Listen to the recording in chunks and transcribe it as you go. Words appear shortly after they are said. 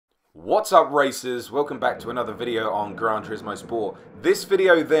What's up, racers? Welcome back to another video on Gran Turismo Sport. This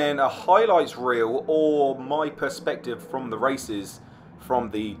video then a highlights reel, or my perspective from the races from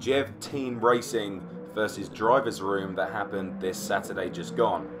the JEV team racing versus drivers room that happened this Saturday just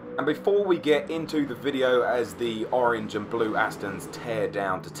gone. And before we get into the video as the orange and blue Astons tear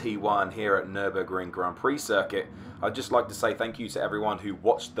down to T1 here at Nürburgring Grand Prix circuit, I'd just like to say thank you to everyone who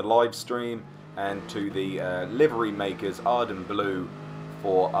watched the live stream and to the livery makers Arden Blue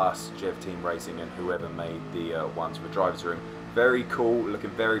for us, JEV Team Racing, and whoever made the ones for drivers room. Very cool,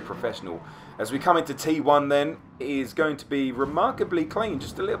 looking very professional. As we come into T1 then, it is going to be remarkably clean.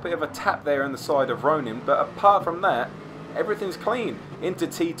 Just a little bit of a tap there on the side of Ronin, but apart from that, everything's clean. Into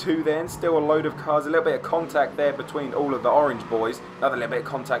T2 then, still a load of cars, a little bit of contact there between all of the orange boys. Another little bit of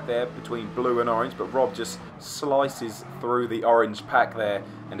contact there between blue and orange, but Rob just slices through the orange pack there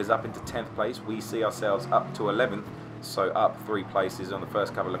and is up into 10th place. We see ourselves up to 11th. So up 3 places on the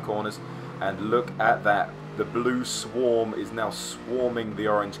first couple of corners, and look at that, the blue swarm is now swarming the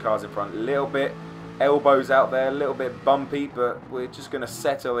orange cars in front. A little bit elbows out there, a little bit bumpy, but we're just going to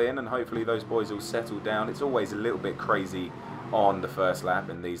settle in and hopefully those boys will settle down. It's always a little bit crazy on the first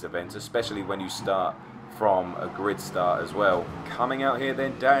lap in these events, especially when you start from a grid start as well. Coming out here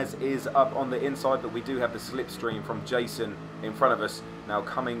then, Daz is up on the inside, but we do have the slipstream from Jason in front of us. Now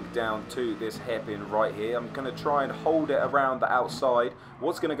coming down to this hairpin right here, I'm going to try and hold it around the outside.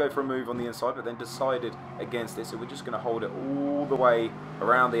 Was going to go for a move on the inside, but then decided against it, so we're just going to hold it all the way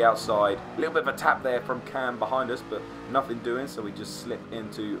around the outside. A little bit of a tap there from Cam behind us, but nothing doing, so we just slip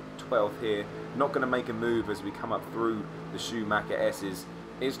into 12th here. Not going to make a move as we come up through the Schumacher S's.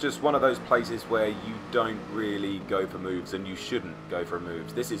 It's just one of those places where you don't really go for moves, and you shouldn't go for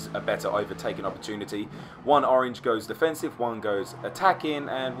moves. This is a better overtaking opportunity. One orange goes defensive, one goes attacking,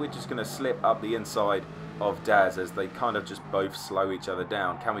 and we're just going to slip up the inside of Daz as they kind of just both slow each other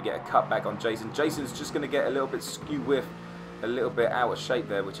down. Can we get a cutback on Jason? Jason's just going to get a little bit skew with, a little bit out of shape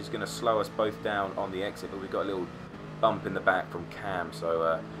there, which is going to slow us both down on the exit, but we've got a little bump in the back from Cam,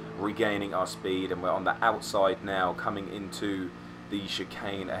 so regaining our speed, and we're on the outside now coming into the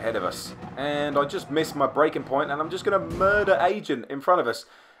chicane ahead of us. And I just missed my braking point, and I'm just going to murder Agent in front of us.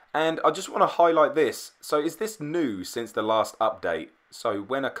 And I just want to highlight this. So is this new since the last update? So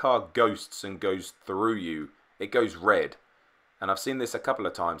when a car ghosts and goes through you, it goes red. And I've seen this a couple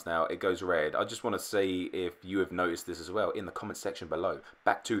of times now, it goes red. I just want to see if you have noticed this as well in the comment section below.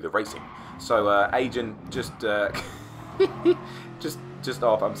 Back to the racing. So Agent just just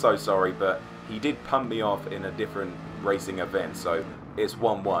off. I'm so sorry, but he did pump me off in a different racing event, so it's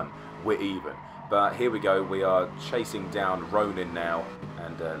 1-1, we're even. But here we go, we are chasing down Ronin now,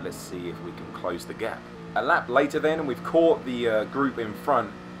 and let's see if we can close the gap. A lap later then, and we've caught the group in front,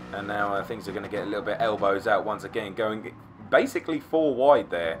 and now things are going to get a little bit elbows out once again, going basically 4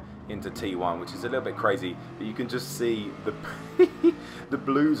 wide there into T1, which is a little bit crazy, but you can just see the the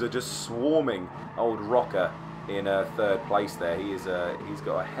blues are just swarming old Rocker in 3rd place there. He's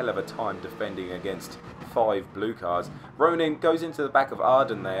got a hell of a time defending against 5 blue cars. Ronin goes into the back of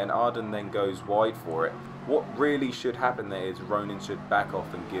Arden there, and Arden then goes wide for it. What really should happen there is Ronin should back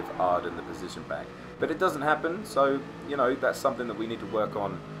off and give Arden the position back, but it doesn't happen, so you know that's something that we need to work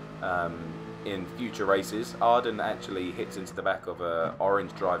on in future races. Arden actually hits into the back of a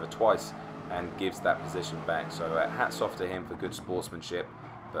orange driver twice and gives that position back, so hats off to him for good sportsmanship.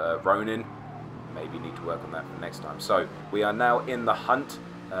 But Ronin, maybe need to work on that for next time. So we are now in the hunt.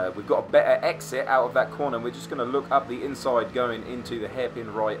 We've got a better exit out of that corner. We're just going to look up the inside going into the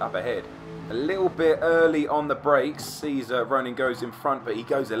hairpin right up ahead. A little bit early on the brakes. Sees Ronin goes in front, but he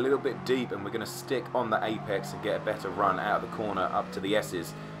goes a little bit deep, and we're going to stick on the apex and get a better run out of the corner up to the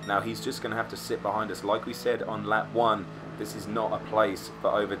S's. Now he's just going to have to sit behind us. Like we said on lap 1, this is not a place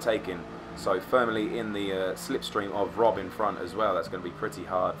for overtaking. So firmly in the slipstream of Rob in front as well. That's going to be pretty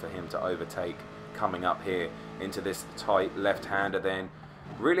hard for him to overtake coming up here into this tight left-hander then.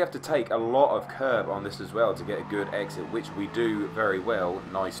 Really have to take a lot of curb on this as well to get a good exit, which we do very well.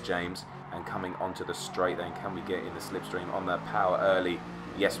 Nice, James. And coming onto the straight then, can we get in the slipstream on the power early?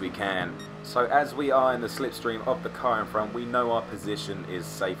 Yes, we can. So as we are in the slipstream of the car in front, we know our position is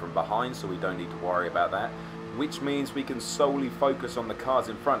safe from behind, so we don't need to worry about that, which means we can solely focus on the cars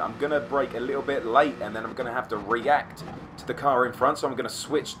in front. I'm going to brake a little bit late, and then I'm going to have to react to the car in front, so I'm going to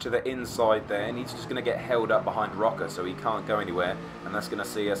switch to the inside there, and he's just going to get held up behind Rocker, so he can't go anywhere, and that's going to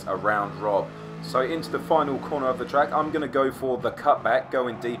see us around Rob. So into the final corner of the track, I'm going to go for the cutback,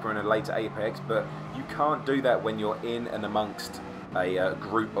 going deeper in a later apex, but you can't do that when you're in and amongst a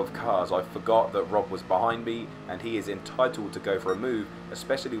group of cars. I forgot that Rob was behind me, and he is entitled to go for a move,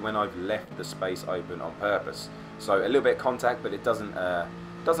 especially when I've left the space open on purpose. So a little bit of contact, but it doesn't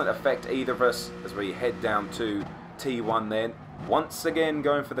doesn't affect either of us as we head down to T1 then. Once again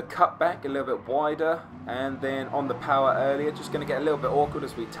going for the cutback a little bit wider, and then on the power earlier, just going to get a little bit awkward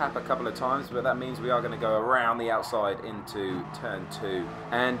as we tap a couple of times, but that means we are going to go around the outside into turn 2.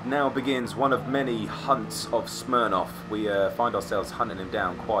 And now begins one of many hunts of Smirnoff. We find ourselves hunting him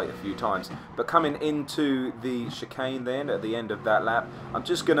down quite a few times, but coming into the chicane then at the end of that lap, I'm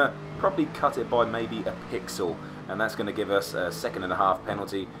just going to probably cut it by maybe a pixel, and that's going to give us a 1.5 second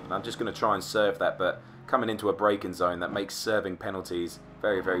penalty, and I'm just going to try and serve that, but coming into a braking zone, that makes serving penalties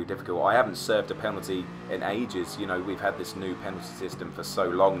very, very difficult. I haven't served a penalty in ages. You know, we've had this new penalty system for so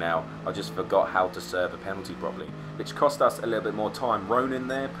long now, I just forgot how to serve a penalty properly, which cost us a little bit more time. Ronan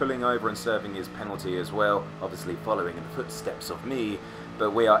there, pulling over and serving his penalty as well, obviously following in the footsteps of me,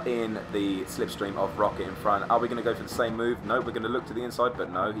 but we are in the slipstream of Rocket in front. Are we going to go for the same move? No, we're going to look to the inside,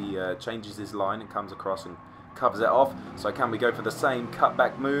 but no, he changes his line and comes across and covers it off. So can we go for the same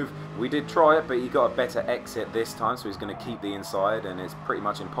cutback move? We did try it, but he got a better exit this time, so he's going to keep the inside, and it's pretty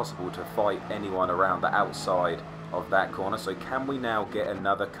much impossible to fight anyone around the outside of that corner. So can we now get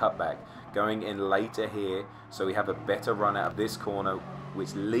another cutback going in later here, so we have a better run out of this corner,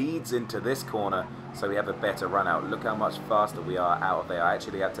 which leads into this corner, so we have a better run out. Look how much faster we are out of there. I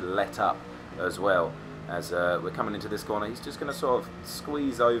actually had to let up as well. As we're coming into this corner, he's just going to sort of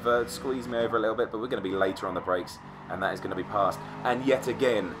squeeze me over a little bit, but we're going to be later on the brakes, and that is going to be past. And yet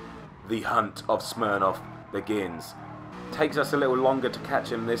again, the hunt of Smirnoff begins. Takes us a little longer to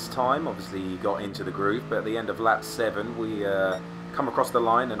catch him this time. Obviously, he got into the groove, but at the end of lap 7, we come across the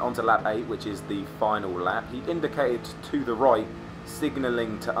line and onto lap 8, which is the final lap. He indicated to the right,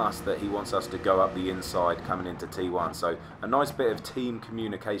 signalling to us that he wants us to go up the inside coming into T1. So a nice bit of team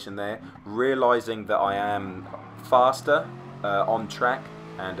communication there, realizing that I am faster on track,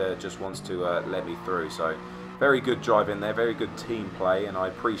 and just wants to let me through. So very good drive in there, very good team play, and I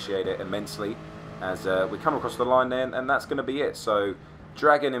appreciate it immensely as we come across the line then, and that's going to be it. So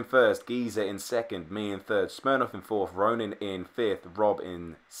Dragon in first, Giza in second, me in third, Smirnoff in fourth, Ronan in fifth, Rob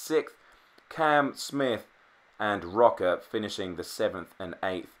in sixth, Cam, Smith and Rocker finishing the 7th and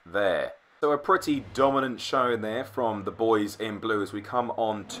 8th there. So a pretty dominant showing there from the boys in blue as we come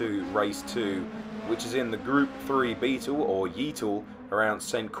on to race 2, which is in the Group 3 Beetle or Yeetle around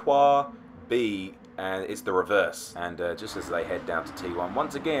St. Croix B, and it's the reverse. And just as they head down to T1,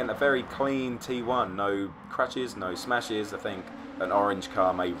 once again a very clean T1, no crashes, no smashes. I think an orange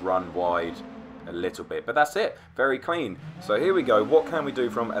car may run wide a little bit, but that's it, very clean. So here we go. What can we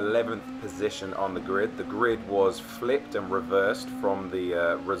do from 11th position on the grid? The grid was flipped and reversed from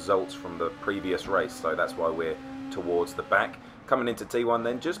the results from the previous race, so that's why we're towards the back. Coming into T1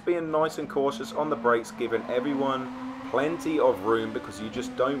 then, just being nice and cautious on the brakes, giving everyone plenty of room, because you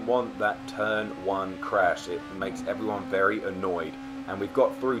just don't want that turn 1 crash. It makes everyone very annoyed, and we've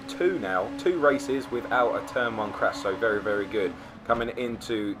got through 2 races without a turn 1 crash, so very, very good. Coming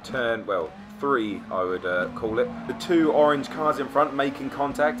into turn, well, 3 I would call it. The 2 orange cars in front making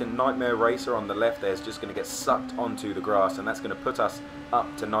contact, and Nightmare Racer on the left there is just going to get sucked onto the grass, and that's going to put us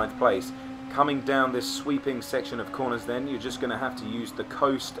up to 9th place. Coming down this sweeping section of corners then, you're just going to have to use the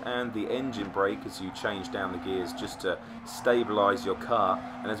coast and the engine brake as you change down the gears just to stabilise your car.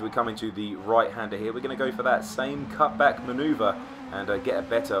 And as we come into the right-hander here, we're going to go for that same cutback manoeuvre and get a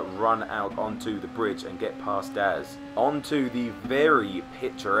better run out onto the bridge and get past Daz. Onto the very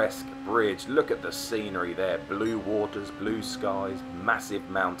picturesque bridge. Look at the scenery there. Blue waters, blue skies, massive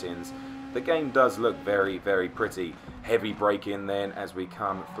mountains. The game does look very, very pretty. Heavy brake in then as we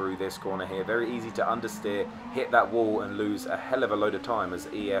come through this corner here. Very easy to understeer, hit that wall and lose a hell of a load of time as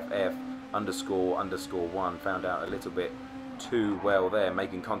EFF__1 found out a little bit too well there,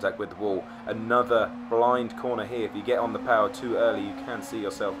 making contact with the wall. Another blind corner here. If you get on the power too early, you can see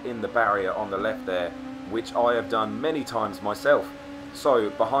yourself in the barrier on the left there, which I have done many times myself. So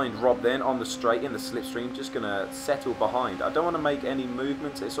behind Rob then on the straight in the slipstream, just going to settle behind. I don't want to make any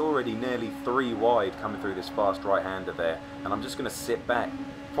movements. It's already nearly 3 wide coming through this fast right-hander there, and I'm just going to sit back.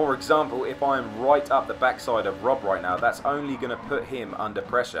 For example, if I'm right up the backside of Rob right now, that's only going to put him under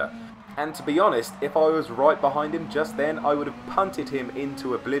pressure. And to be honest, if I was right behind him just then, I would have punted him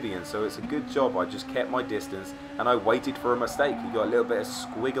into oblivion. So it's a good job I just kept my distance and I waited for a mistake. He got a little bit of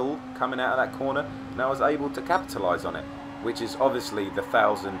squiggle coming out of that corner, and I was able to capitalise on it, which is obviously the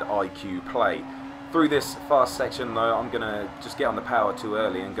 1000 IQ play. Through this fast section though, I'm going to just get on the power too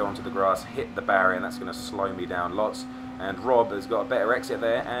early and go onto the grass, hit the barrier, and that's going to slow me down lots. And Rob has got a better exit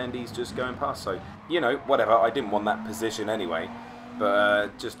there, and he's just going past. So, you know, whatever, I didn't want that position anyway.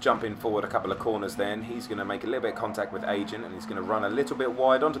 But just jumping forward a couple of corners then, he's going to make a little bit of contact with Agent, and he's going to run a little bit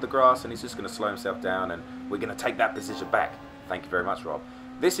wide onto the grass, and he's just going to slow himself down, and we're going to take that position back. Thank you very much, Rob.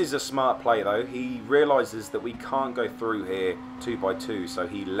 This is a smart play though. He realises that we can't go through here 2 by 2, so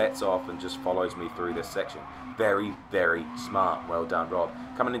he lets off and just follows me through this section. Very, very smart. Well done, Rob.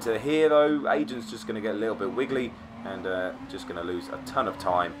 Coming into here though, Agent's just going to get a little bit wiggly and just going to lose a ton of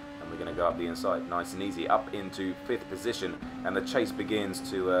time. We're going to go up the inside, nice and easy, up into 5th position, and the chase begins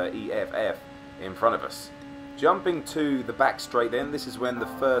to EFF in front of us. Jumping to the back straight then, this is when the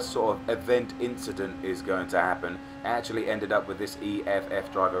first sort of event incident is going to happen. It actually ended up with this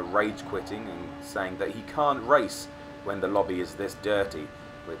EFF driver rage quitting and saying that he can't race when the lobby is this dirty,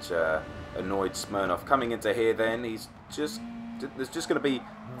 which annoyed Smirnoff. Coming into here then, there's just going to be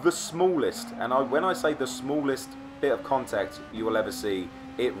the smallest, and when I say the smallest bit of contact you will ever see,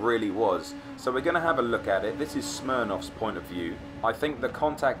 it really was. So we're going to have a look at it. This is Smirnoff's point of view. I think the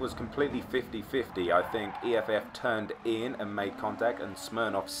contact was completely 50-50. I think EFF turned in and made contact, and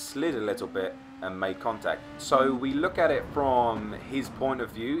Smirnoff slid a little bit and made contact. So we look at it from his point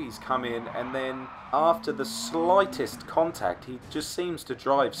of view. He's come in, and then after the slightest contact, he just seems to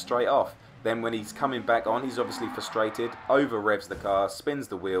drive straight off. Then when he's coming back on, he's obviously frustrated, over revs the car, spins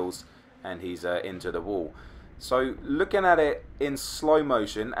the wheels, and he's into the wall. So looking at it in slow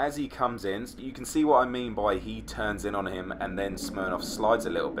motion as he comes in, you can see what I mean by he turns in on him and then Smirnoff slides a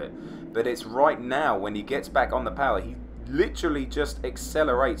little bit. But it's right now when he gets back on the power, he literally just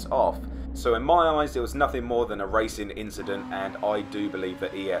accelerates off. So in my eyes, it was nothing more than a racing incident, and I do believe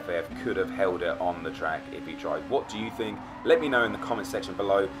that EFF could have held it on the track if he tried. What do you think? Let me know in the comment section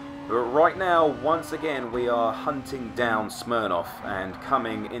below. But right now, once again, we are hunting down Smirnoff and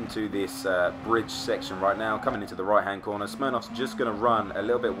coming into this bridge section right now, coming into the right-hand corner. Smirnoff's just going to run a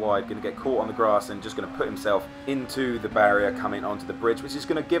little bit wide, going to get caught on the grass and just going to put himself into the barrier coming onto the bridge, which is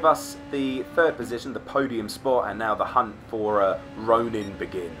going to give us the 3rd position, the podium spot, and now the hunt for Ronin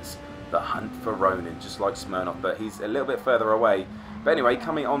begins. The hunt for Ronin, just like Smirnoff, but he's a little bit further away. But anyway,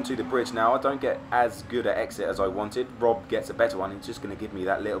 coming onto the bridge now, I don't get as good an exit as I wanted. Rob gets a better one. He's just going to give me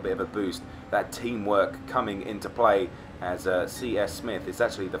that little bit of a boost. That teamwork coming into play as CS Smith is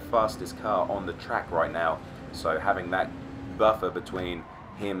actually the fastest car on the track right now. So having that buffer between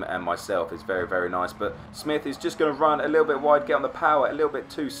him and myself is very, very nice. But Smith is just going to run a little bit wide, get on the power a little bit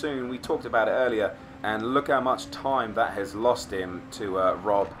too soon. We talked about it earlier. And look how much time that has lost him to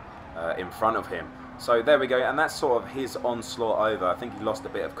Rob in front of him. So there we go, and that's sort of his onslaught over. I think he lost a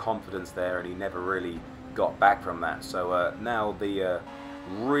bit of confidence there and he never really got back from that. So now the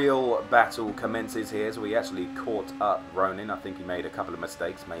real battle commences here. So we actually caught up Ronin. I think he made a couple of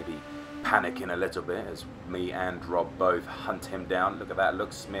mistakes, maybe panicking a little bit as me and Rob both hunt him down. Look at that,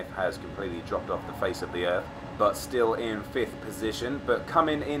 look, Smith has completely dropped off the face of the earth, but still in 5th position. But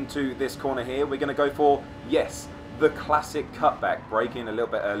coming into this corner here, we're going to go for, yes, the classic cutback, braking a little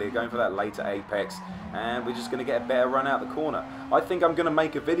bit earlier, going for that later apex, and we're just going to get a better run out the corner. I think I'm going to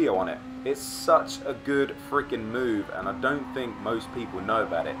make a video on it. It's such a good freaking move, and I don't think most people know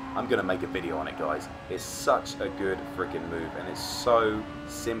about it. I'm going to make a video on it, guys. It's such a good freaking move, and it's so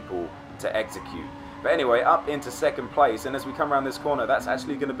simple to execute. But anyway, up into 2nd place, and as we come around this corner, that's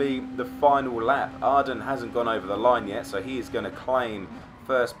actually going to be the final lap. Arden hasn't gone over the line yet, so he is going to claim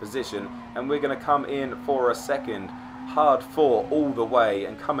 1st position, and we're going to come in for a 2nd, hard 4 all the way,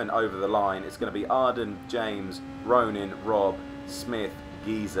 and coming over the line, it's going to be Arden, James, Ronin, Rob, Smith,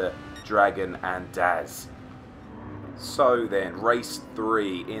 Geezer, Dragon, and Daz. So then, race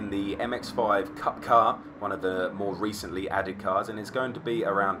 3 in the MX-5 Cup car, one of the more recently added cars, and it's going to be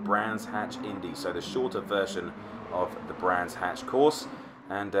around Brands Hatch Indy, so the shorter version of the Brands Hatch course.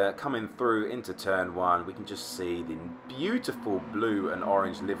 And coming through into turn 1, we can just see the beautiful blue and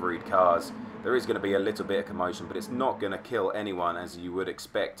orange liveried cars. There is going to be a little bit of commotion, but it's not going to kill anyone, as you would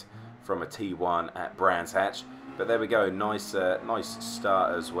expect from a T1 at Brands Hatch. But there we go, nice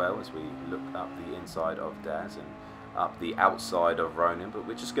start as well, as we look up the inside of Daz and up the outside of Ronin. But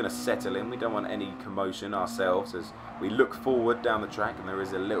we're just going to settle in. We don't want any commotion ourselves as we look forward down the track, and there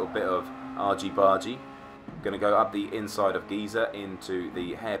is a little bit of argy-bargy. Going to go up the inside of Geezer into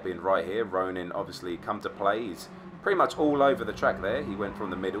the hairpin right here. Ronin obviously come to play. He's pretty much all over the track there. He went from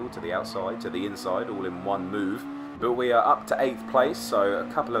the middle to the outside to the inside all in one move. But we are up to 8th place, so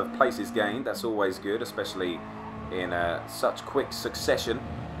a couple of places gained. That's always good, especially in such quick succession.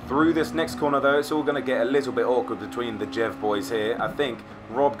 Through this next corner though, it's all going to get a little bit awkward between the JEV boys here. I think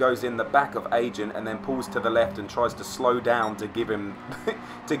Rob goes in the back of Agent and then pulls to the left and tries to slow down to give him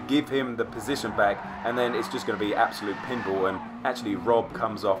the position back, and then it's just going to be absolute pinball, and actually Rob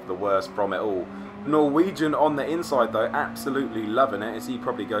comes off the worst from it all. Norwegian on the inside though, absolutely loving it, as he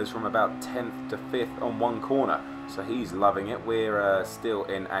probably goes from about 10th to 5th on one corner, so he's loving it. We're still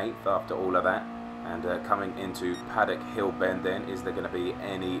in 8th after all of that. And coming into Paddock Hill Bend then, is there going to be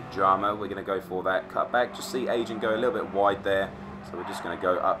any drama? We're going to go for that cutback. Just see Agent go a little bit wide there. So we're just going to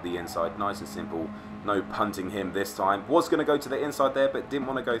go up the inside. Nice and simple. No punting him this time. Was going to go to the inside there, but didn't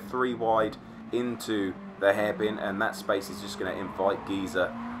want to go 3 wide into the hairpin. And that space is just going to invite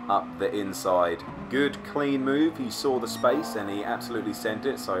Geezer up the inside. Good clean move. He saw the space and he absolutely sent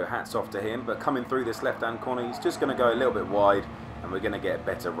it. So hats off to him. But coming through this left-hand corner, he's just going to go a little bit wide. And we're going to get a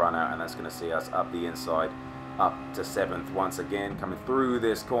better run out, and that's going to see us up the inside, up to 7th once again. Coming through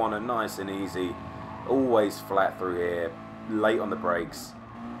this corner, nice and easy. Always flat through here, late on the brakes.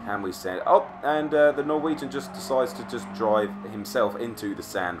 Can we send? Oh, and the Norwegian just decides to just drive himself into the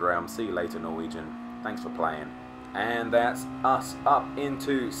sand realm. See you later, Norwegian. Thanks for playing. And that's us up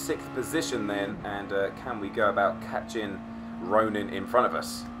into 6th position then. And can we go about catching Ronin in front of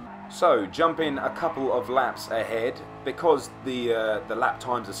us? So, jumping a couple of laps ahead, because the lap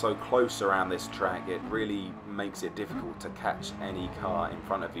times are so close around this track, it really makes it difficult to catch any car in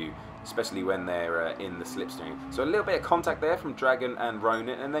front of you, especially when they're in the slipstream. So a little bit of contact there from Dragon and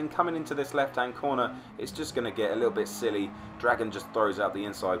Ronin, and then coming into this left-hand corner, it's just going to get a little bit silly. Dragon just throws out the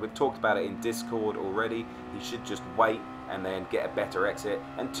inside. We've talked about it in Discord already. He should just wait and then get a better exit.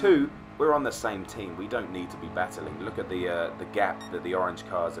 And 2, we're on the same team. We don't need to be battling. Look at the gap that the orange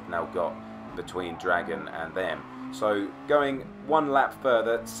cars have now got between Dragon and them. So going 1 lap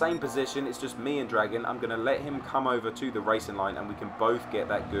further, same position, it's just me and Dragon. I'm going to let him come over to the racing line and we can both get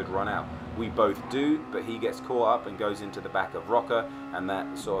that good run out. We both do, but he gets caught up and goes into the back of Rocker, and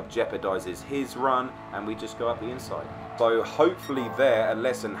that sort of jeopardizes his run, and we just go up the inside. So hopefully there a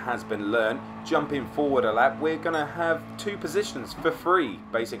lesson has been learned. Jumping forward a lap, we're going to have 2 positions for free,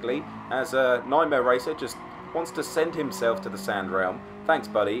 basically, as a Nightmare Racer just wants to send himself to the sand realm. Thanks,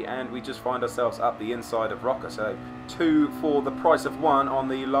 buddy. And we just find ourselves up the inside of Rocker. So 2 for the price of 1 on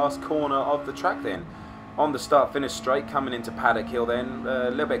the last corner of the track then. On the start finish straight, coming into Paddock Hill then, a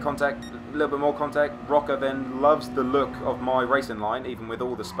little bit of contact, a little bit more contact. Rocker then loves the look of my racing line, even with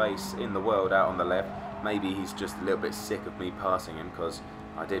all the space in the world out on the left. Maybe he's just a little bit sick of me passing him, because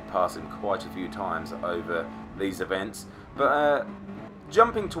I did pass him quite a few times over these events. But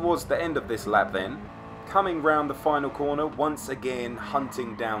jumping towards the end of this lap then, coming round the final corner, once again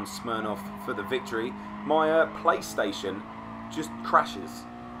hunting down Smirnoff for the victory, my PlayStation just crashes.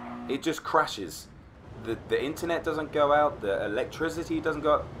 It just crashes. The internet doesn't go out, the electricity doesn't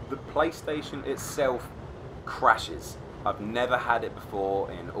go out, the PlayStation itself crashes. I've never had it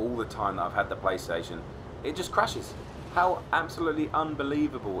before in all the time that I've had the PlayStation. It just crashes. How absolutely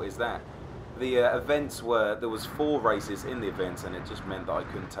unbelievable is that? The events were, there was 4 races in the events, and it just meant that I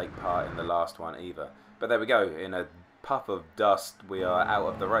couldn't take part in the last one either. But there we go, in a puff of dust we are out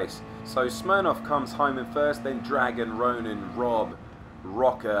of the race. So Smirnoff comes home in first, then Dragon, Ronin, Rob,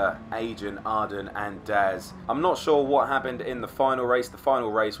 Rocker, Agent, Arden and Daz. I'm not sure what happened in the final race. The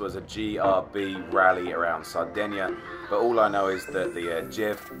final race was a GRB rally around Sardinia, but all I know is that the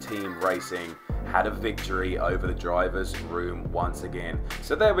JEV team racing had a victory over the driver's room once again.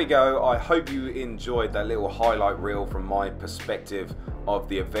 So there we go. I hope you enjoyed that little highlight reel from my perspective of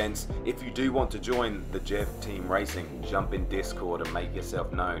the events. If you do want to join the JEV team racing, jump in Discord and make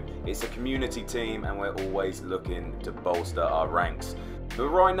yourself known. It's a community team and we're always looking to bolster our ranks. But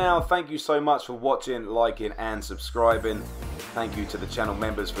right now, thank you so much for watching, liking and subscribing. Thank you to the channel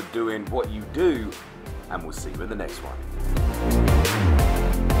members for doing what you do, and we'll see you in the next one.